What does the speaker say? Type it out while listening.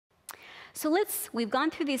So we've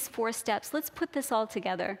gone through these 4 steps. Let's put this all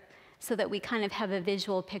together so that we kind of have a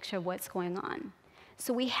visual picture of what's going on.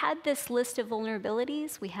 So we had this list of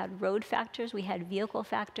vulnerabilities. We had road factors, we had vehicle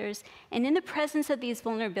factors, and in the presence of these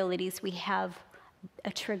vulnerabilities, we have a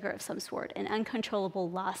trigger of some sort, an uncontrollable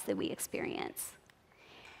loss that we experience.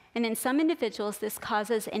 And in some individuals, this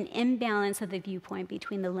causes an imbalance of the viewpoint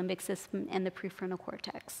between the limbic system and the prefrontal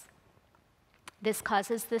cortex. This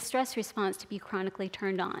causes the stress response to be chronically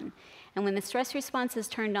turned on. And when the stress response is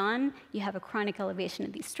turned on, you have a chronic elevation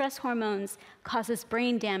of these stress hormones, causes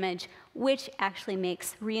brain damage, which actually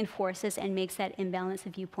reinforces and makes that imbalance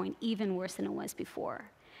of viewpoint even worse than it was before.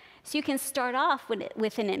 So you can start off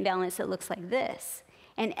with an imbalance that looks like this.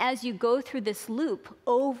 And as you go through this loop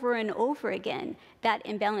over and over again, that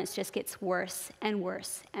imbalance just gets worse and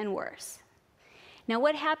worse and worse. Now,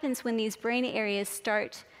 what happens when these brain areas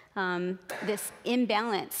start this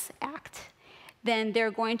imbalance act? Then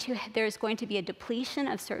there's going to be a depletion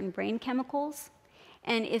of certain brain chemicals,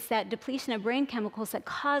 and it's that depletion of brain chemicals that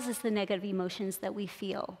causes the negative emotions that we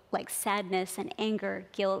feel, like sadness and anger,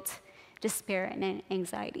 guilt, despair, and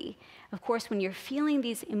anxiety. Of course, when you're feeling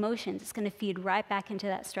these emotions, it's going to feed right back into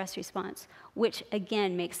that stress response, which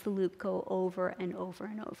again makes the loop go over and over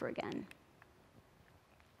and over again.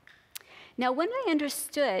 Now, when I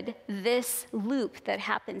understood this loop that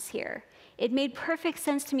happens here, it made perfect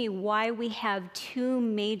sense to me why we have 2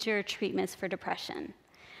 major treatments for depression.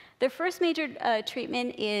 The first major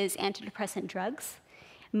treatment is antidepressant drugs.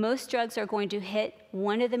 Most drugs are going to hit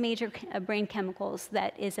one of the major brain chemicals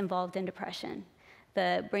that is involved in depression.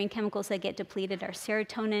 The brain chemicals that get depleted are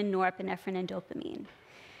serotonin, norepinephrine, and dopamine.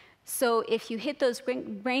 So if you hit those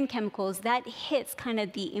brain chemicals, that hits kind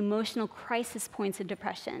of the emotional crisis points of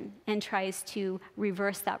depression and tries to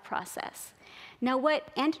reverse that process. Now,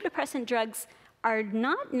 what antidepressant drugs are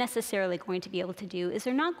not necessarily going to be able to do is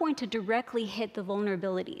they're not going to directly hit the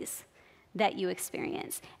vulnerabilities that you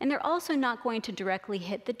experience. And they're also not going to directly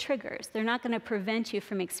hit the triggers. They're not going to prevent you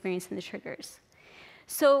from experiencing the triggers.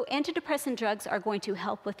 So antidepressant drugs are going to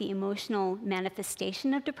help with the emotional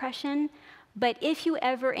manifestation of depression. But if you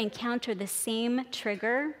ever encounter the same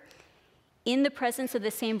trigger in the presence of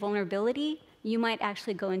the same vulnerability, you might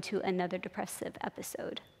actually go into another depressive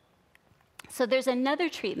episode. So there's another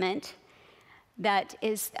treatment that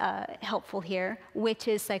is helpful here, which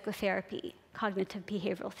is psychotherapy, cognitive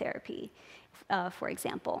behavioral therapy, for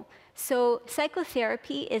example. So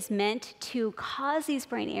psychotherapy is meant to cause these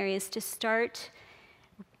brain areas to start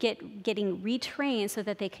getting retrained so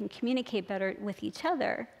that they can communicate better with each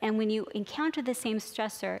other. And when you encounter the same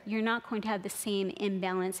stressor, you're not going to have the same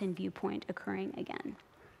imbalance in viewpoint occurring again.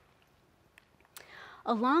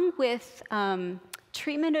 Along with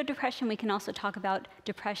treatment of depression, we can also talk about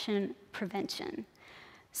depression prevention.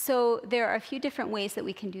 So there are a few different ways that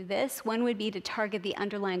we can do this. One would be to target the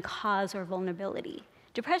underlying cause or vulnerability.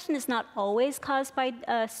 Depression is not always caused by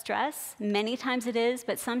stress. Many times it is,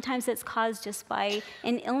 but sometimes it's caused just by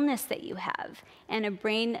an illness that you have and a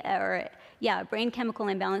brain chemical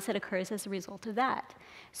imbalance that occurs as a result of that.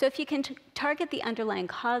 So if you can target the underlying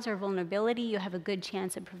cause or vulnerability, you have a good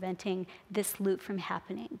chance of preventing this loop from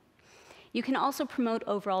happening. You can also promote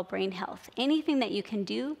overall brain health. Anything that you can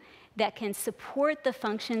do that can support the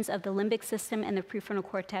functions of the limbic system and the prefrontal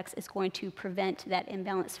cortex is going to prevent that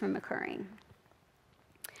imbalance from occurring.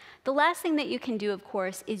 The last thing that you can do, of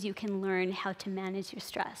course, is you can learn how to manage your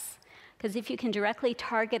stress. Because if you can directly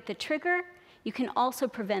target the trigger, you can also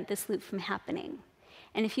prevent this loop from happening.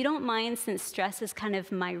 And if you don't mind, since stress is kind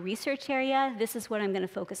of my research area, this is what I'm going to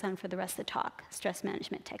focus on for the rest of the talk, stress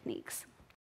management techniques.